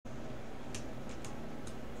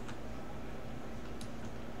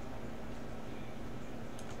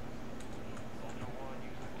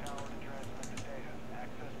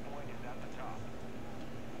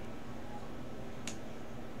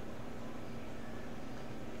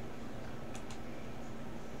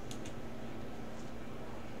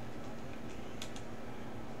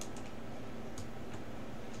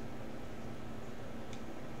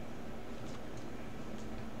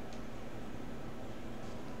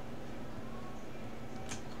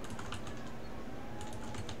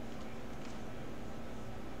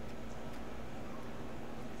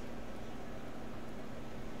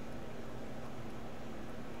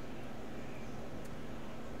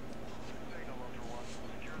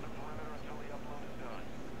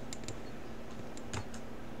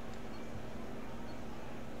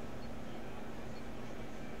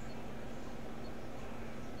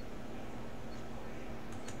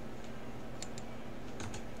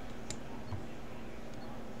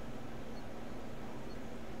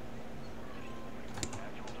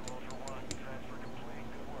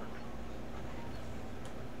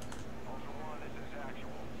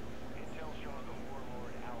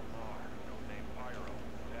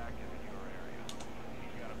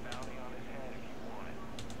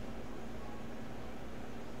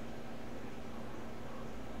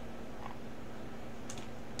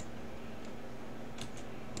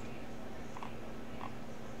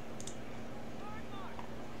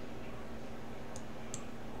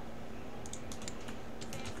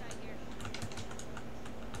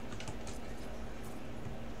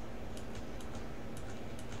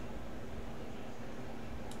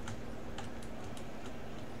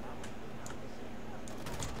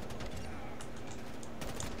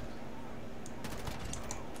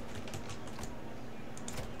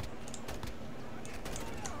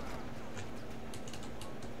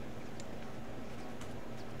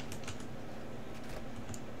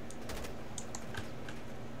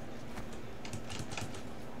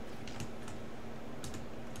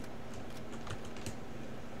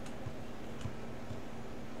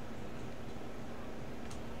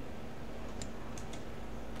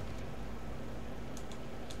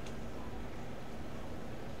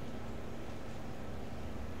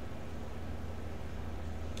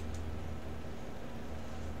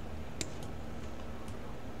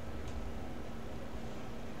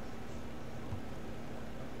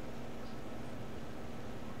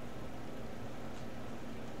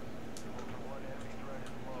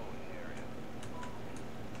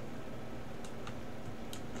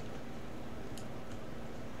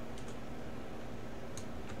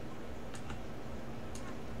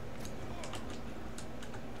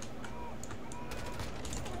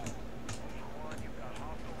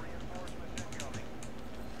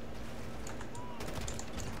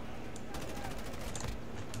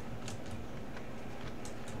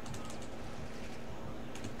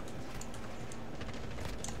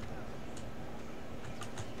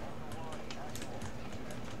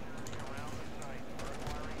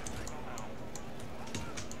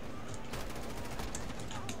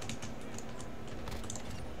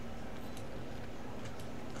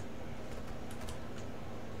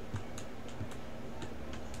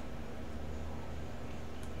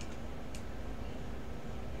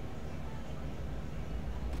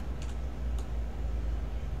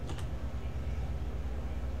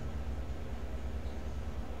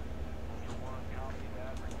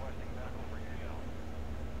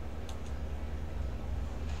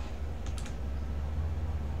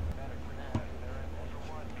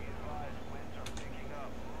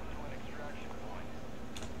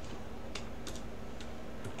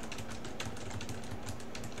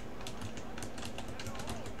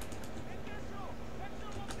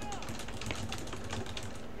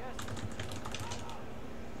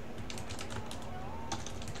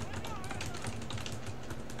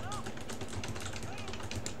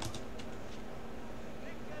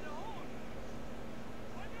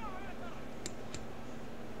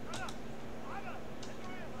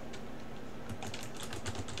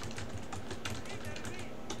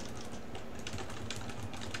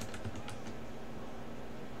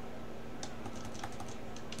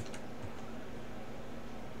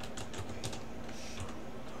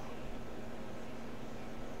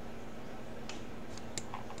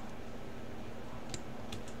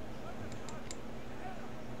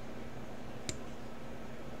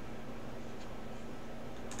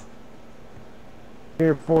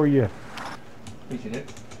here for you. Appreciate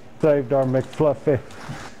it. Saved our McFluffy.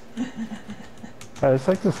 Let's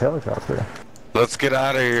take this helicopter. Let's get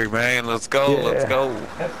out of here, man. Let's go. Yeah. Let's go.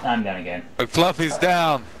 Yep, I'm down again. McFluffy's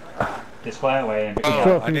down. Just fly away and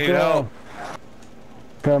Oh, I need help.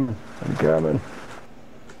 Coming. I'm coming.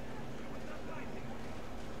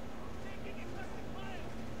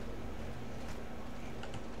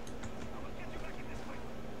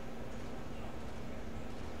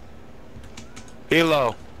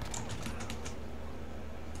 Helo.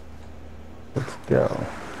 Let's go.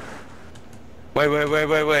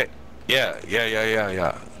 Wait.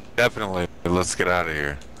 Yeah. Definitely. Let's get out of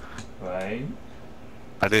here. Right.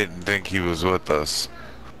 I didn't think he was with us.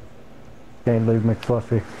 Can't leave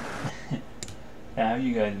McFluffy. How have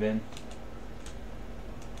you guys been?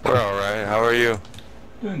 We're alright. How are you?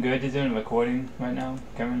 Doing good. Just doing a recording right now,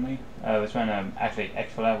 currently. I was trying to actually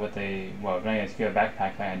exfil out with a, well, running a secure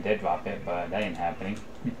backpack and dead drop it, but that ain't happening.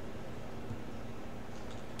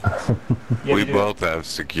 We both have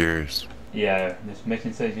secures. Yeah, this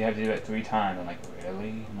mission says you have to do it 3 times. I'm like,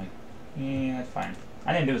 really? I'm like, yeah, that's fine.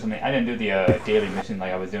 I didn't do the daily mission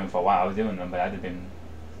like I was doing for a while. I was doing them, but I've been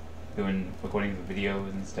doing recordings of videos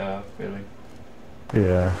and stuff, really.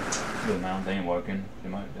 Yeah. Doing my own thing and working,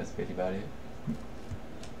 pretty much. That's basically about it.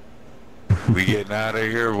 We getting out of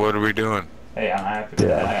here? What are we doing? Hey, I'm happy with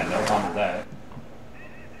that. I got no problem with that.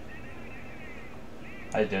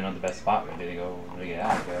 I just didn't know the best spot really to go really get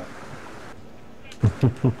out of here.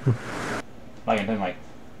 Like in terms like,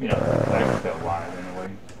 you know, exfil wise in a way.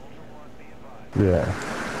 Yeah.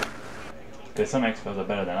 Because some expos are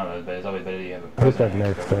better than others, but it's always better you have a What's person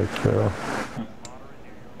that next expo?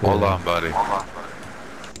 Hold on, buddy.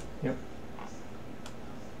 Yep.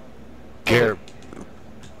 Garrett,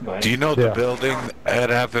 Go ahead. do you know the building at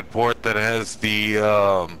Hafford that has the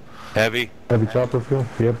heavy? Heavy chopper fuel?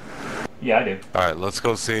 Yep. Yeah, I do. Alright, let's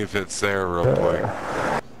go see if it's there real quick.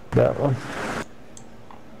 That one.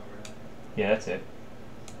 Yeah, that's it.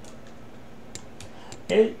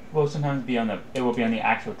 It will sometimes be on the. It will be on the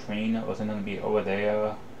actual train, or sometimes be over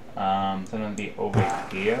there. Sometimes be over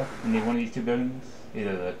here in one of these 2 buildings.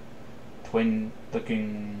 Either the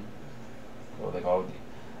twin-looking, what are they called?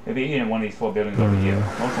 It'll be in one of these 4 buildings over here.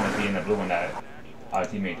 Most of them will be in the blue one that our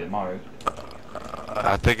teammate did mark.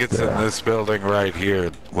 I think it's in this building right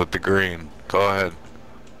here with the green. Go ahead.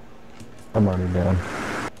 I'm already down.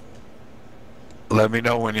 Let me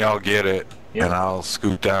know when y'all get it, Yep. and I'll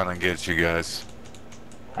scoot down and get you guys.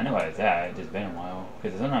 I know where it's at. It's just been a while.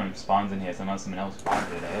 Because sometimes it spawns in here, sometimes someone else spawns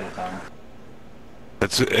it ahead of time.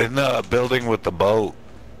 It's in the building with the boat.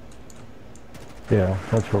 Yeah,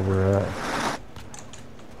 that's where we're at.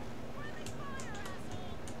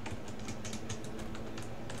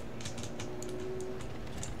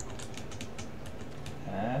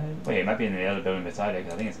 Wait, it might be in the other building beside it,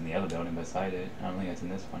 because I think it's in the other building beside it. I don't think it's in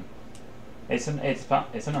this one. It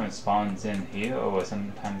sometimes spawns in here, or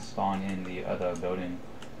sometimes spawn in the other building.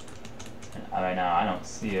 And right now, I don't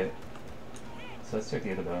see it. So let's check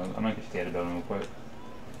the other building. I'm gonna check the other building real quick.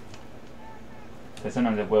 Because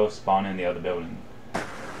sometimes it will spawn in the other building,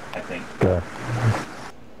 I think. Okay.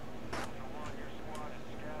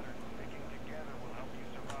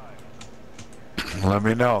 Let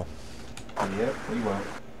me know. Yep, we will.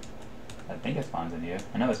 I think it spawns in here.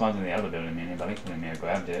 I know it spawns in the other building, man, but I think I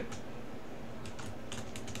grabbed it.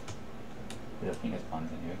 I think it spawns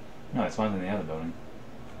in here. No, it spawns in the other building.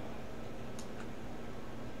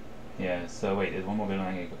 Yeah, so wait, there's one more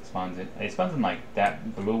building it spawns in. It spawns in like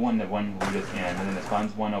that blue one, the one we just in, and then it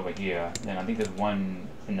spawns one over here. Then I think there's one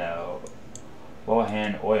in the lower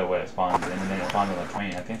hand oil where it spawns in, and then it spawns on the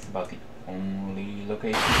train. I think it's about the only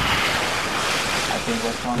location. I think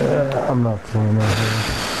what's spawns in. I'm not seeing it here.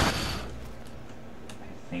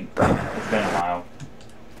 I think it's been a while.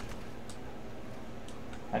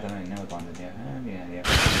 I don't really know what's spawns in yet.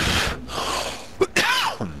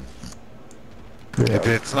 Yeah, If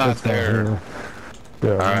it's not there,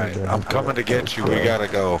 yeah, alright, I'm coming to get you. We gotta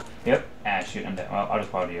go. Yep. Ah, shoot, I'm dead. Well, I'll just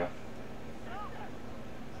follow you. Is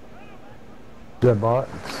that bot?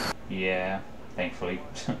 Yeah, thankfully.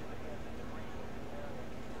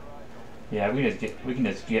 Yeah, we can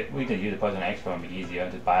just use the Poison Expo and be easier.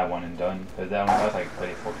 Just buy one and done. Because that one costs like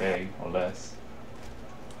 34K or less.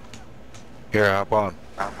 Here, hop on.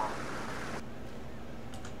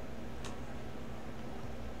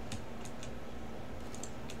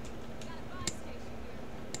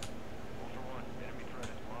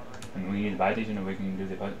 And we need the buy station, or we can do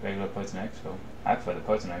the regular Poison Expo. I prefer the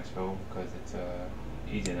Poison Expo because it's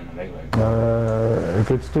easier than the regular Expo.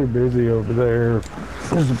 If it's too busy over there,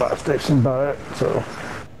 there's a buy station by it, so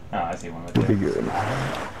Oh, I see one right it'll there. be good.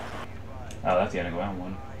 Oh, that's the underground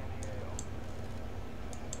one.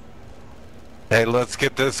 Hey, let's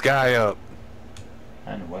get this guy up.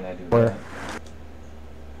 I don't know what I do with Where? that.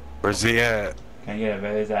 Where's he at? Can I get a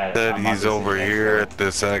better that? Said he's over here at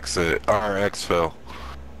this exit. Our exfil.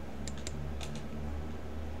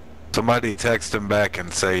 Somebody text him back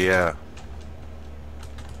and say yeah.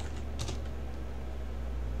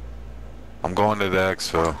 I'm going to the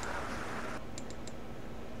exfil.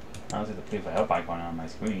 I was at the play for help icon on my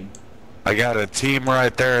screen. I got a team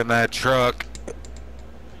right there in that truck.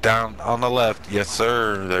 Down on the left. Yes,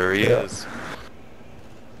 sir. There he is.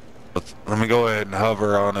 Let me go ahead and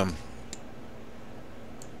hover on him.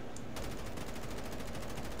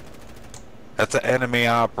 That's an enemy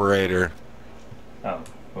operator. Oh,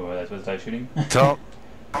 well, that's what start shooting? Tell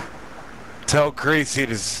Creasy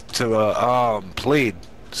to plead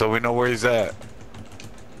so we know where he's at.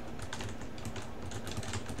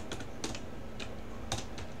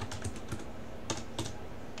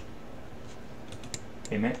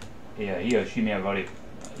 Hey, man. Yeah, he or she may have already.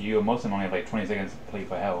 You most of them only have like 20 seconds to play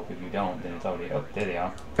for help. If you don't, then it's already. Oh, there they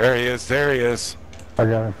are. There he is. There he is. I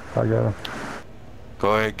got him. I got him.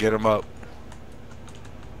 Go ahead, get him up.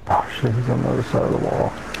 Oh shit, he's on the other side of the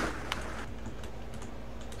wall.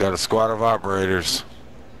 Got a squad of operators.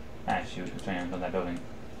 Ah, shoot. I'm trying to on that building.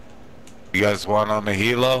 You guys want on the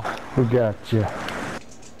helo? Who got you?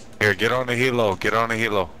 Here, get on the helo. Get on the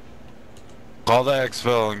helo. Call the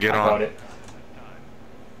exfil and get on. Got it.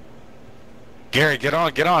 Gary, get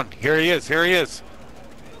on, get on. Here he is, here he is.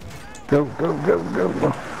 Go, go, go,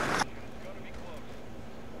 go.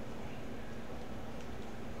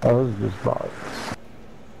 Oh, those are just bots.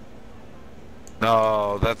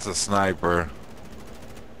 No, that's a sniper.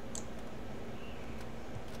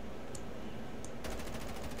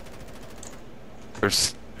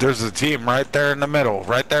 There's a team right there in the middle,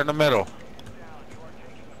 right there in the middle.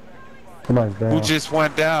 Somebody's down. Who just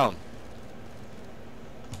went down?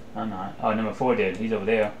 I'm not. Oh, number 4 did. He's over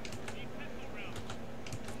there.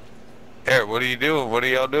 Here, what are you doing? What are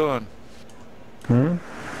y'all doing? Hmm?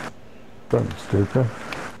 Something stupid.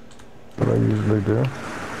 What I usually do.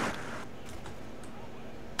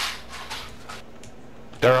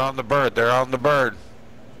 They're on the bird, they're on the bird.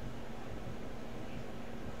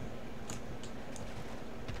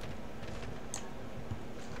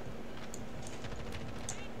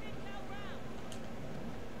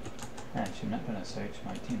 Actually, I'm not gonna search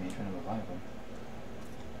my teammate trying to revive him.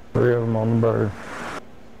 3 of them on the bird.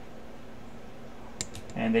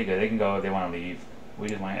 And they go. They can go if they want to leave. We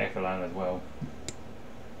just want to extra line as well.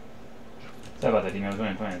 Sorry about that, team. I was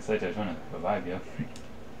running 20 minutes later trying to revive you.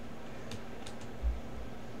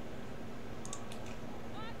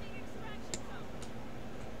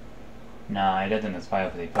 Nah, it doesn't aspire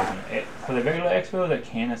for the equipment. For the regular expo, that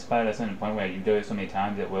can aspire at a certain point where you do it so many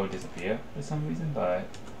times it will disappear for some reason, but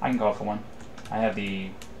I can call for one. I have the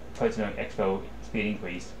personal expo speed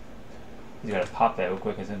increase. You gotta pop that real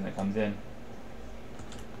quick as soon as it comes in.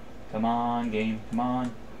 Come on, game. Come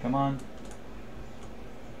on. Come on.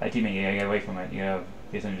 That teammate, you gotta get away from it. You gotta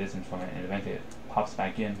get some distance from it, and eventually it pops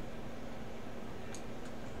back in.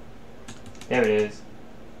 There it is.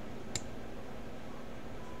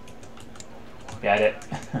 Got it.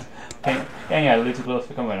 Dang, yeah, a little too close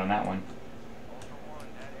to come in on that one.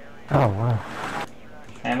 Oh wow.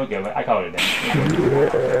 And we'll go. I called it then.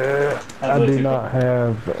 Yeah. I do not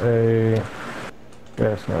have a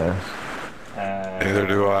gas mask. Neither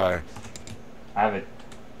do I. I have a.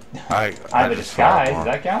 I have a just disguise. found Does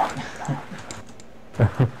that count?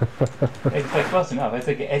 It's like close enough.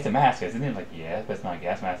 It's a mask, isn't it? Like yeah, but it's not a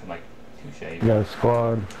gas mask. I'm like touche. You got a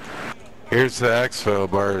squad. Here's the exfil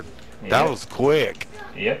bird. Yep. That was quick.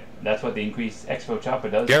 Yep, that's what the increased expo chopper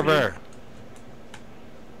does. Give her.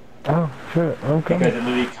 Oh shit, okay. Because it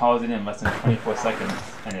literally calls it in less than 24 seconds,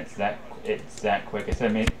 and it's that quick.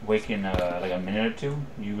 Instead of waiting like a minute or two,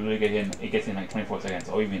 you literally get in. It gets in like 24 seconds,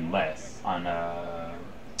 or even less on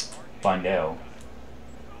Bondell.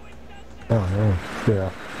 Oh nice. Yeah.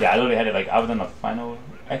 Yeah, I literally had it like I was on the final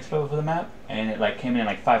expo for the map, and it like came in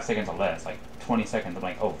like 5 seconds or less, like 20 seconds. I'm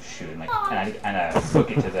like, oh shoot, and I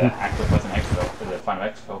book it to the actual person expo for the final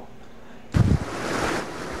expo.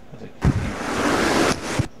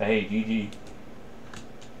 Hey, GG.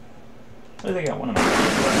 I think I got one of them.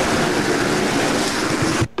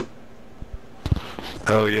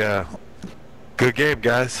 Oh yeah. Good game,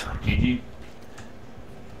 guys. GG.